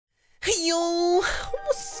Hey yo,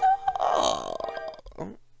 what's up?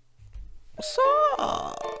 What's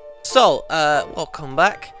up? So, welcome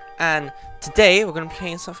back, and today we're gonna be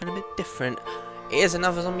playing something a bit different. It is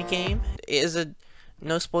another zombie game. It is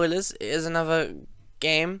no spoilers. It is another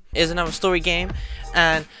game. It is another story game,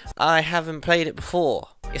 and I haven't played it before.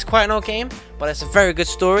 It's quite an old game, but it's a very good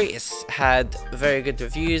story. It's had very good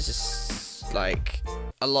reviews. It's like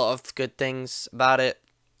a lot of good things about it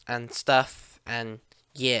and stuff, and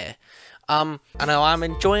yeah. I know I'm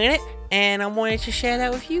enjoying it, and I wanted to share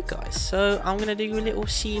that with you guys. So I'm gonna do a little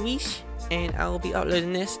series, and I'll be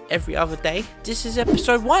uploading this every other day. This is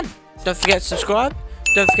episode 1. Don't forget to subscribe.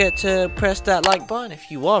 Don't forget to press that like button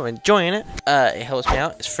if you are enjoying it. It helps me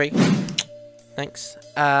out. It's free. Thanks.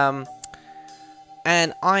 And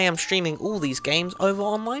I am streaming all these games over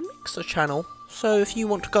on my Mixer channel. So if you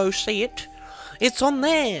want to go see it, it's on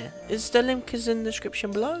there. The link is in the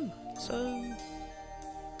description below. So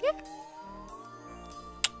yeah.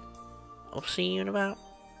 I'll see you in about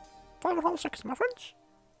 5.5 seconds, my friends.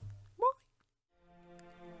 Bye.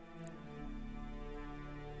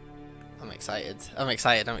 I'm excited. I'm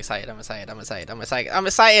excited.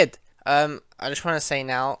 I just want to say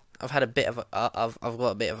now, I've had a bit of a, I've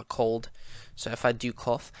got a bit of a cold, so if I do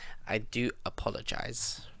cough, I do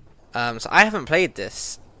apologize. So I haven't played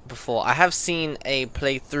this before. I have seen a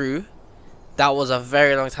playthrough. That was a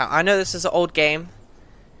very long time. I know this is an old game,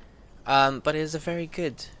 but it is a very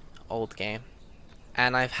good old game,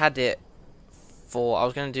 and I've had it for, I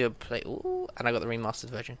was gonna do a play, ooh, and I got the remastered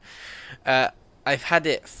version. I've had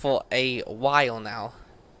it for a while now,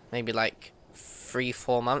 maybe like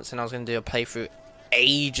 3-4 months, and I was gonna do a playthrough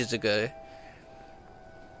ages ago,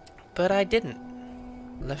 but I didn't.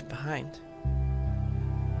 Left behind.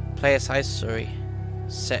 Play a side story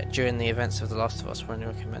set during the events of The Last of Us. One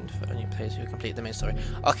recommend for only players who complete the main story.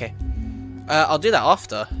 Okay, I'll do that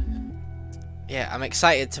after. Yeah, I'm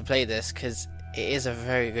excited to play this because it is a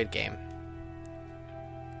very good game,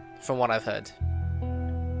 from what I've heard.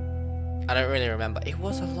 I don't really remember. It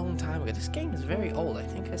was a long time ago. This game is very old. I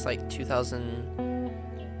think it's like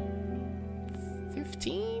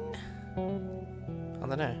 2015? I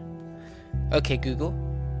don't know. Okay, Google.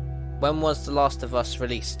 When was The Last of Us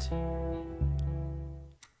released?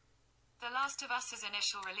 The Last of Us's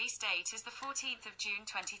initial release date is the 14th of June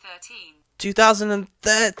 2013.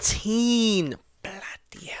 2013!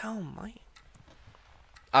 Bloody hell, mate.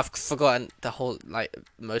 I've forgotten the whole, like,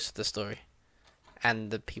 most of the story.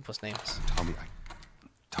 And the people's names.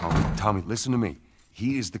 Tommy, listen to me.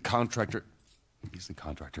 He is the contractor. He's the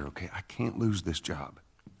contractor, okay? I can't lose this job.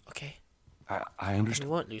 Okay. I understand.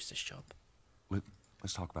 You won't lose this job.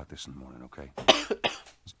 Let's talk about this in the morning, okay?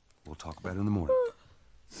 We'll talk about it in the morning.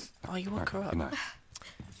 Oh, you woke her up. Good night.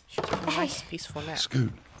 She's a nice, peaceful nap.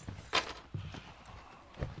 Scoot.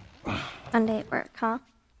 Monday at work, huh?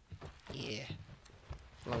 Yeah.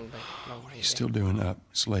 Long day. What are you still doing up?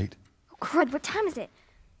 It's late. Oh, crud, what time is it?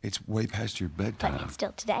 It's way past your bedtime. But it's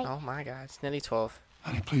still today. Oh my god, it's nearly 12.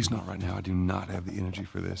 Honey, please not right now. I do not have the energy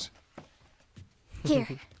for this. Here,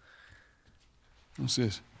 What's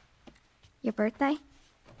this? your birthday?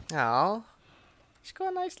 Oh, she's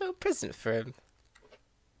got a nice little present for him.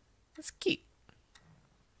 That's cute.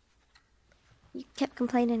 You kept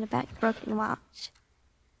complaining about your broken watch.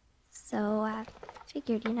 So I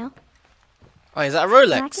figured, you know. Oh, is that a Like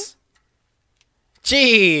Rolex? it?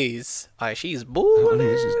 Jeez. Alright, she's Honey, boring.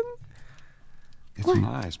 it's What?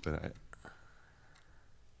 nice, but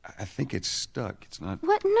I think it's stuck. It's not.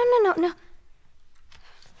 What? No.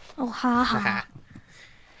 Oh, ha ha.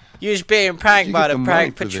 You're just being pranked you by get the the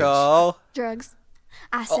prank money for patrol. Drugs.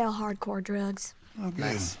 I sell hardcore drugs. Oh, good.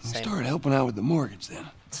 Nice. I'll Same. start helping out with the mortgage then.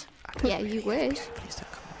 Yeah, you wish. Please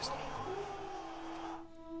don't come with me.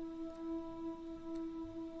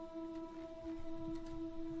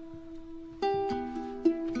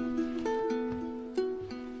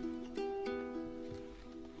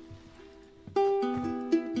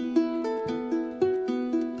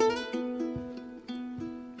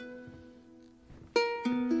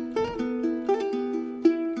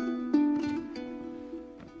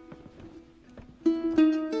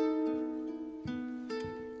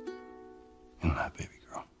 Good night, baby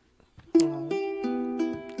girl.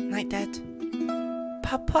 Night, Dad.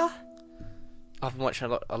 Papa. I've been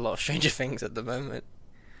watching a lot of Stranger Things at the moment.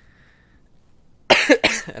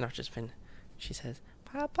 And I've just been, she says,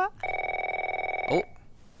 Papa. Oh.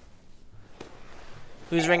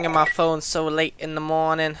 Who's ringing my phone so late in the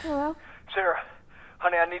morning? Hello? Sarah,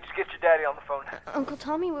 honey, I need to get your daddy on the phone. Uncle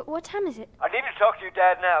Tommy, what time is it? I need to talk to your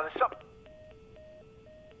dad now. There's something.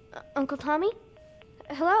 Uncle Tommy?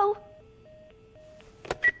 Hello?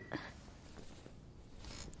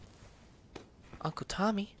 Uncle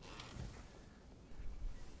Tommy.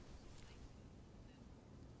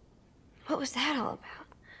 What was that all about?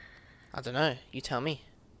 I don't know. You tell me.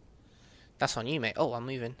 That's on you, mate. Oh, I'm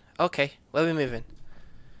moving. Okay, where are we moving?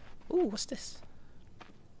 Ooh, what's this?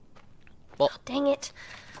 Oh, dang it.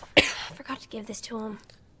 I forgot to give this to him.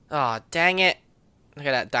 Oh, dang it. Look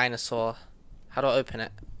at that dinosaur. How do I open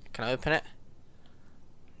it? Can I open it?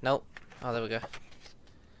 Nope. Oh, there we go.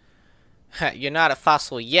 You're not a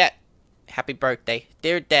fossil yet. Happy birthday.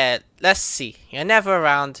 Dear Dad, let's see. You're never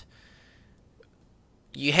around.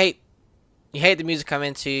 You hate the music I'm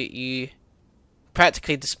into. You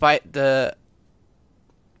practically, despite the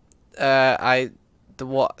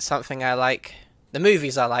something I like, the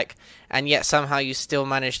movies I like, and yet somehow you still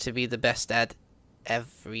manage to be the best dad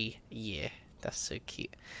every year. That's so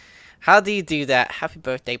cute. How do you do that? Happy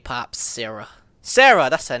birthday, Pops, Sarah. Sarah,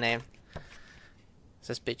 that's her name.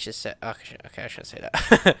 This bitch is Sarah. Okay, I shouldn't say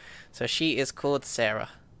that. So she is called Sarah.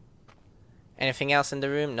 Anything else in the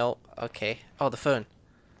room? No. Okay. Oh, the phone.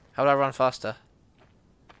 How do I run faster?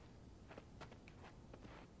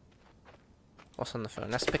 What's on the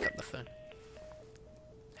phone? Let's pick up the phone.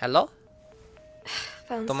 Hello?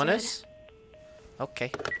 Phone's Dominus?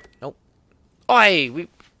 Okay. Nope. Oi!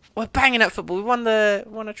 We're banging at football. We won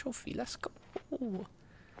a trophy. Let's go.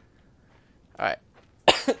 Alright.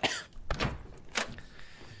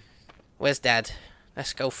 Where's Dad?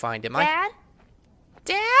 Let's go find him. Dad?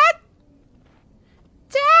 Dad?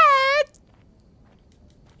 Dad?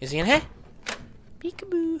 Is he in here?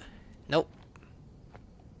 Peekaboo. Nope.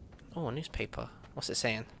 Oh, a newspaper. What's it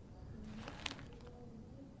saying?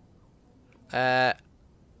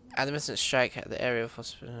 Adamant strike at the area of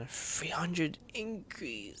hospital. 300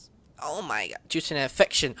 increase. Oh my god. Due to an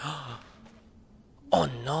infection. Oh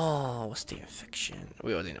no. What's the infection?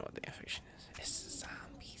 We already know what the infection is. It's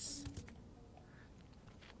zombies.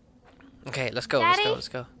 Okay, let's go. Daddy? Let's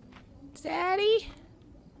go. Daddy?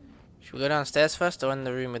 Should we go downstairs first or in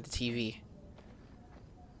the room with the TV?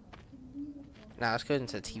 Nah, let's go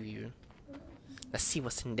into the TV room. Let's see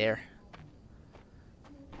what's in there.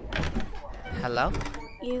 Hello?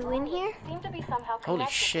 You in here? Seem to be somehow Holy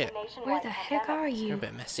connected shit. to the nationwide Where the heck pandemic. are You're a you?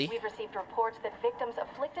 bit messy. We've received reports that victims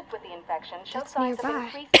afflicted with the infection show That's signs nearby. of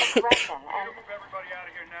increased aggression, and Move everybody out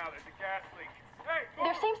of here now. There's a gas leak. Hey,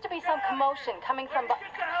 there seems to be some commotion coming from. get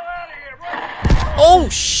the hell out of here! Run! Oh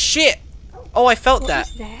shit! Oh, I felt What that.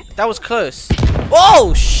 was that? That was close.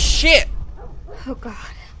 Oh shit! Oh god.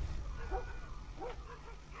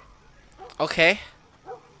 Okay.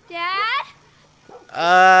 Dad?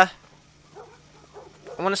 I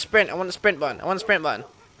want to sprint. I want the sprint button. I want the sprint button.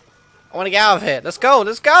 I want to get out of here. Let's go.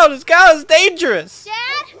 Let's go. Let's go. It's dangerous.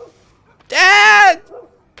 Dad? Dad!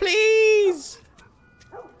 Please!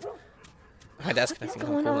 My dad's gonna think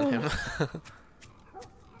I'm going calling on? him.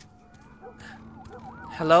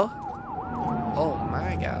 Hello? Oh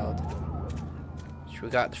my god. Should we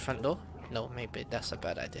go out the front door? No, maybe that's a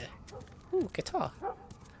bad idea. Ooh, guitar.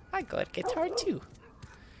 I got guitar too.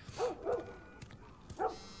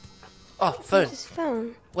 Oh, phone. Where's his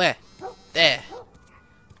phone? Where? There.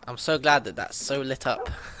 I'm so glad that that's so lit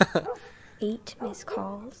up. 8 missed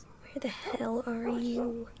calls. Where the hell are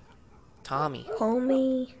you? Tommy. Call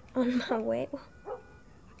me on my way.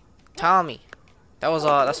 Tommy. That's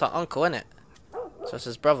our uncle, innit? So it's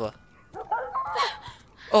his brother.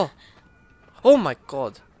 Oh. Oh my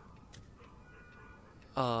god.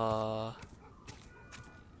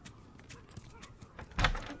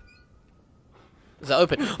 Is that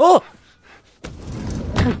open? Oh!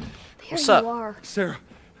 There What's you up? are. Sarah,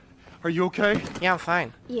 are you okay? Yeah, I'm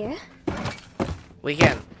fine. Yeah? We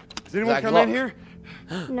again. Does anyone That come Glock. in here?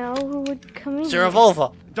 No, who would come in? It's a here? revolver.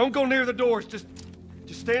 Don't go near the doors. Just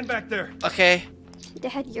stand back there. Okay.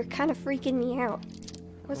 Dad, you're kind of freaking me out.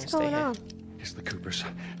 What's Stay going here. on? It's the Coopers.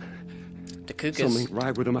 The Cougars. Something ain't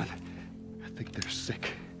right with them. I think they're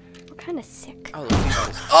sick. What kind of sick? Oh, look at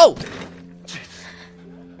those. Oh!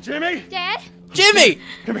 Jimmy! Dad? Jimmy!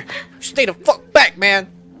 Come here. Stay the fuck back, man.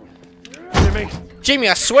 Jimmy! Jimmy,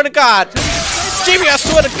 I swear to God. Jimmy, I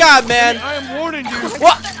swear to God, man. I am warning you.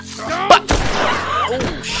 What? What?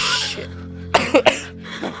 Oh, shit.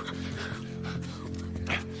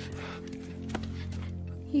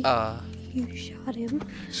 You shot him.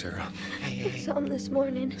 Sarah, I saw him this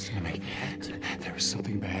morning. listen to me. There is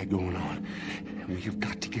something bad going on. And we have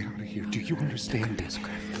got to get out of here. Do you understand this?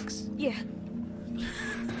 Yeah.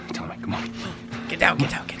 Tommy, come on. Get down,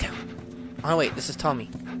 get down, get down. Oh, wait, this is Tommy.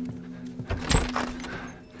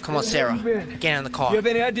 Come on, Sarah. Get in the car. You have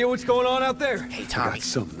any idea what's going on out there? Hey, I Tommy. got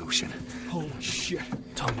some notion. Holy shit.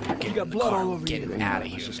 Tommy, we're getting got in the blood car. all We're over getting you. out of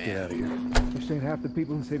here, Let's just man. get out of here. You're saying half the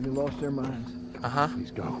people in the city lost their minds.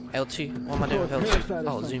 Please go. L2. What am I doing with L2?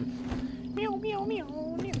 Oh, zoom.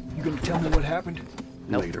 You gonna tell me what happened?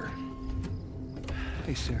 Nope. Later.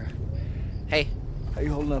 Hey, Sarah. Hey. How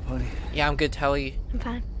you holding up, honey? Yeah, I'm good. How are you? I'm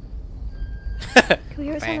fine. Can we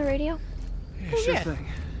hear us on the radio? Yeah, sure yeah. thing.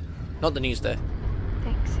 Not the news though.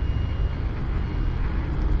 Thanks.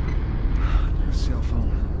 No cell phone.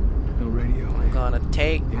 No radio. I'm gonna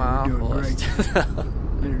take Yeah, my you're doing horse. A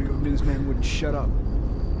minute ago, newsman wouldn't shut up.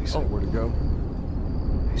 He said where to go?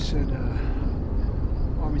 They said,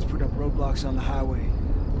 Army's put up roadblocks on the highway.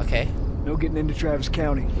 Okay. No getting into Travis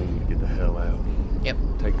County. We need to get the hell out. Yep.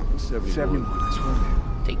 Take 71. 71, that's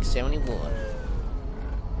what Take 71.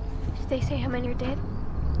 Did they say how many are dead?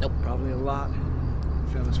 Nope. Probably a lot.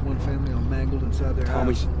 Found this one family all mangled inside their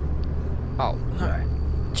Tommy. house. Oh, no. Alright.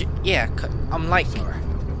 Yeah, I'm like Sorry.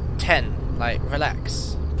 10. Like,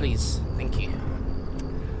 relax. Please. Thank you.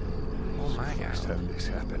 Oh my Just god. having this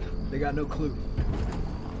happen. They got no clue.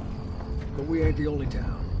 But we ain't the only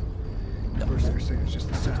town. First they're saying it's just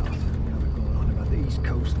the south. Now they're going on about the east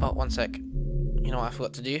coast. Oh, one sec. You know what I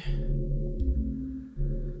forgot to do?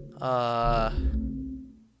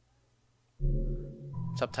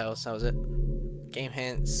 Subtitles, that was it. Game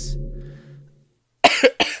hints.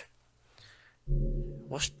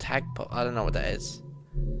 What's tag pop? I don't know what that is.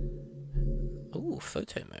 Ooh,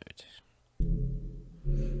 photo mode.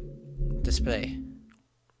 Display.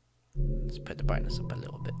 Let's put the brightness up a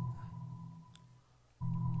little bit.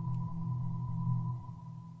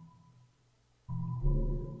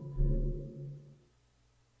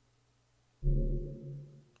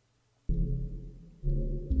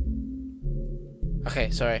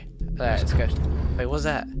 Okay, sorry. Alright, let's go. Wait, what's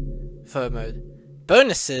that? Photo mode.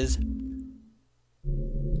 Bonuses?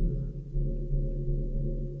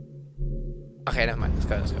 Okay, never mind. Let's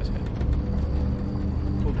go, let's go, let's go.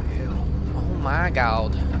 Holy hell. Oh my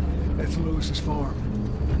god. That's Lewis's farm.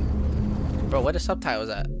 Bro, where the subtitles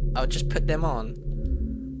at? I'll just put them on.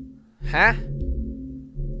 Huh?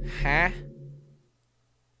 Huh?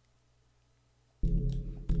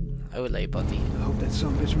 Olay, buddy. I hope that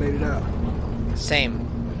sumbitch made it out. Same.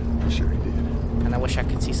 Sure he did. And I wish I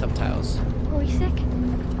could see subtitles. Were we sick?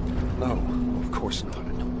 No, of course not.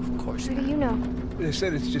 Of course. How do you know? They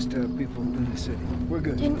said it's just people in the city. We're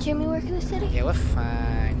good. Didn't Jimmy work in the city? Yeah, we're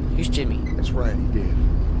fine. Who's Jimmy? That's right, he did.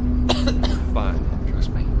 Fine,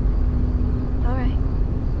 trust me. Alright.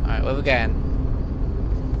 Alright, where we going?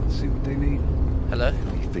 Let's see what they need. Hello?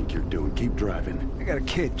 What do you think you're doing? Keep driving. They got a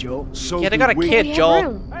kid, Joel. So Yeah, they do got a we. kid, We have Joel.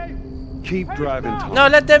 room. Keep driving, Tommy. No,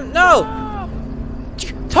 let them. No!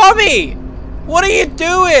 Tommy! What are you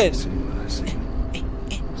doing? See what I see.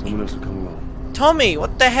 Someone else will come along. Tommy,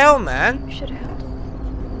 what the hell, man? We should have helped.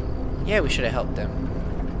 Yeah, we should have helped them.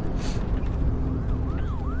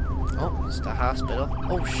 Oh, it's the hospital.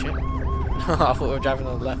 Oh, shit. I thought we were driving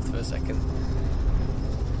on the left for a second.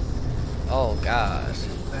 Oh, God.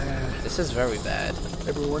 Bad. This is very bad.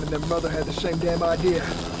 Everyone and their mother had the same damn idea.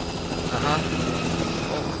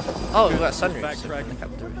 Oh, we got sunroofs. So we can look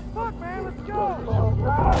up the roof.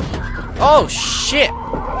 Oh, shit!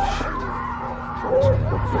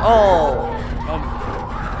 Oh!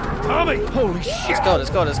 Tommy! Holy shit! Let's go, let's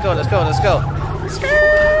go, let's go, let's go, let's go.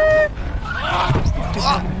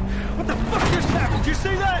 What the fuck just happened? Did you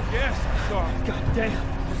see that? Yes, I saw it. God damn.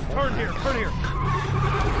 Turn here, turn here.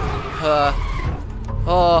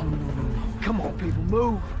 Oh. Come on, people,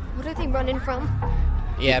 move. What are they running from?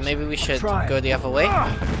 Yeah, maybe we should Try it. go the other way. Oh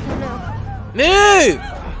no. Move!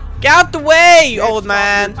 Get out the way, you old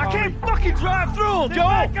man! I can't fucking drive through them, Joel!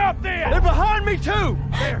 Back up there! They're behind me, too!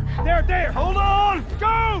 There! Hold on!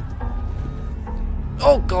 Go!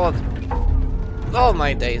 Oh, God. Oh,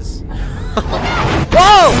 my days.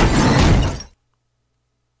 Whoa!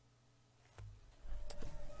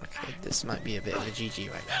 Okay, this might be a bit of a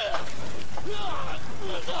GG right now.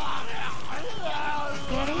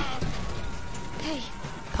 Daddy? Hey.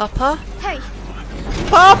 Papa? Hey.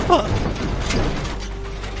 Papa!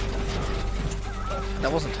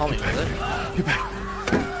 That wasn't Tommy, was it? Get back.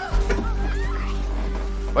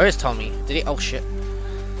 Where is Tommy? Did he? Oh shit!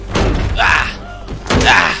 Ah!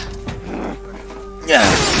 Ah! Yeah!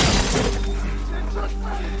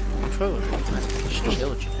 Control.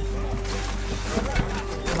 Shield you.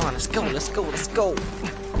 Come on, let's go! Let's go! Let's go!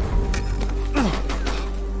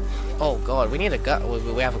 Oh god, we need a gun.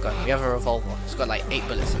 We have a gun. We have a revolver. It's got like 8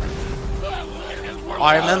 bullets in it.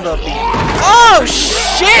 I remember being. Oh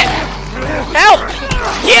shit! Help!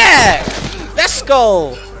 Yeah! Let's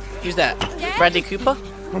go! Who's that? Bradley Cooper?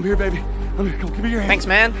 I'm here, baby. I'm here. Come, give me your hand. Thanks,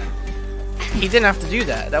 man. He didn't have to do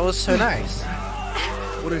that. That was so nice.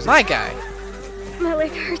 What is it? My guy. My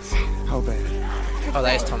leg hurts. How bad? Oh,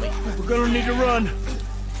 that is Tommy. We're gonna need to run.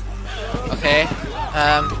 Okay.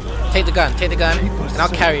 Take the gun, and I'll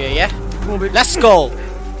carry you, yeah? Come on, baby. Let's go!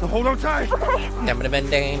 Now hold on tight. What are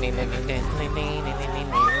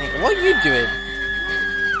you doing?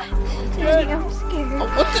 Daddy, I'm scared. Oh,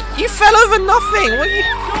 what the? You fell over nothing! What are you...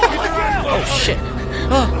 Oh, shit.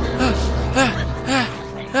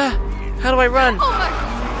 How do I run?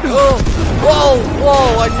 Oh,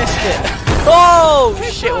 whoa, I missed it. Oh,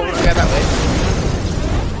 shit, we're gonna go that way.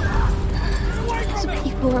 Those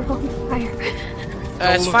people are on fire.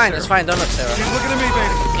 It's fine, don't look, Sarah. Keep looking at me,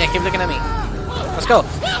 baby. Yeah, keep looking at me. Let's go.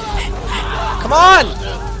 Come on!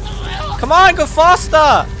 Come on, go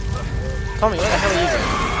faster! Tommy, where the hell are you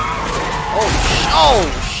going? Oh,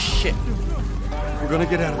 shit. We're gonna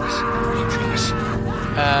get out of this.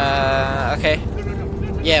 Okay.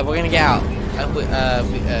 Yeah, we're gonna get out. We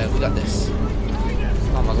got this.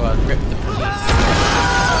 Oh my god, rip the police.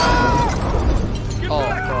 Oh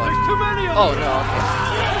god. There's too many of them. Oh no, okay.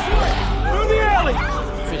 Through the alley.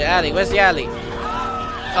 Through the alley, where's the alley?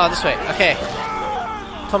 Oh, this way, okay.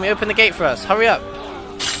 Tommy, open the gate for us, hurry up.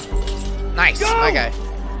 Nice, my guy.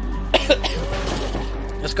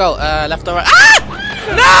 Let's go, left or right. Ah!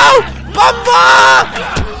 No!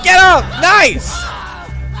 Bomber! Get up! Nice!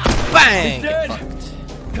 Bang! Get fucked.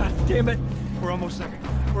 God damn it. We're almost there.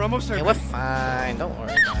 We're almost there. Yeah, we're fine, don't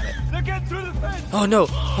worry about it. They're getting through the fence. Oh no!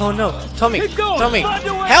 Tommy! Keep going. Tommy! Find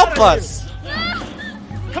your way Help out of us!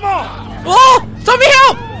 Come on. Oh! Tommy,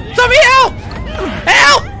 help! Tommy, help!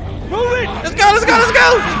 Help! Move it. Let's go!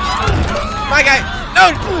 My guy!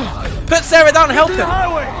 No! Put Sarah down and help To the him!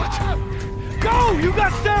 highway. Go. You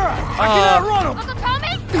got Sarah. I can outrun him. Uncle Tommy?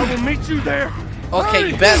 I will meet you there. Okay,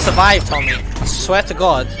 Hurry. you better survive, Tommy. I swear to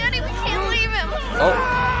God. Daddy, we can't leave him. Oh.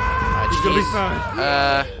 He's gonna be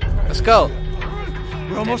fine. Let's go.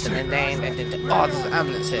 We're almost there. Oh, there's an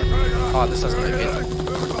ambulance here. Oh, this doesn't look good.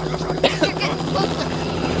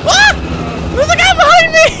 What? There's a guy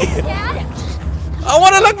behind me! I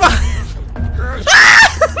want to look behind. Ah!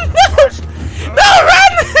 No,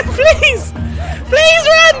 run! Please! Please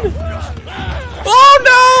run! Oh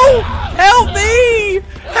no! Help me!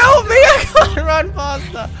 Help me! I can't run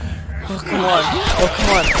faster. Oh, come on.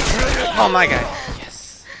 Oh, my God.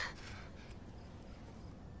 Yes.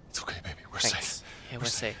 It's okay, baby. We're Thanks. safe. Yeah, we're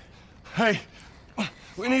safe. Hey,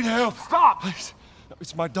 we need help. Stop. Please.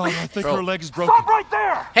 It's my daughter. I think Bro. her leg is broken. Stop right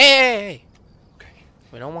there. Hey! Okay.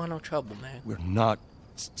 We don't want no trouble, man. We're not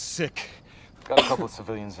sick. Got a couple of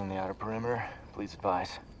civilians on the outer perimeter. Please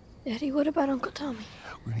advise. Daddy, what about Uncle Tommy?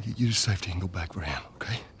 We're gonna get you to safety and go back for him,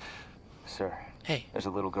 okay? Sir, Hey, there's a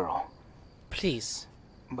little girl. please.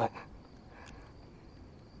 But...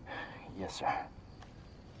 Yes, sir.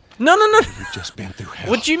 No. We've just been through hell.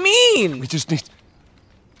 What do you mean? We just need...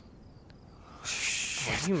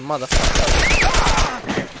 You motherfucker.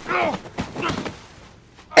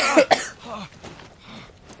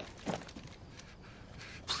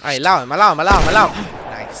 Alright, allow him.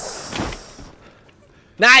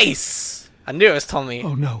 Nice! I knew it was Tommy.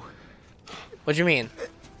 Oh no. What do you mean?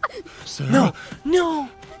 Sarah, No!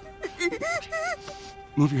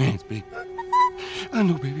 move your hands, baby. I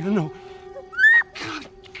know, baby, I know.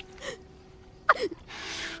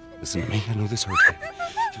 Listen to me. I know this hurts, baby.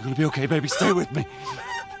 You're gonna be okay, baby. Stay with me. All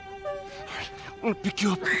right, I'm gonna pick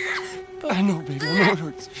you up. I know, baby. I know it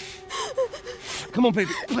hurts. Come on,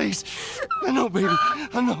 baby, please. I know, baby.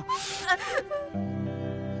 I know.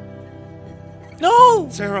 No!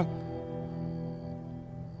 Sarah.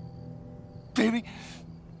 Baby.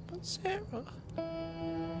 Sarah.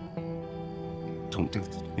 Don't do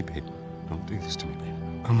this to me, baby. Don't do this to me, baby.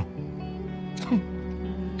 Come on.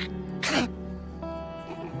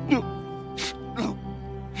 No. No. No.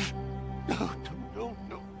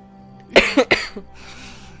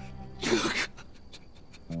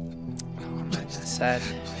 That's sad.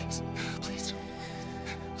 Please.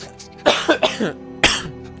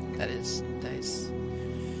 That is.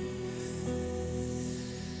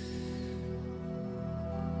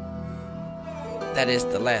 That is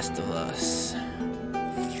The Last of Us.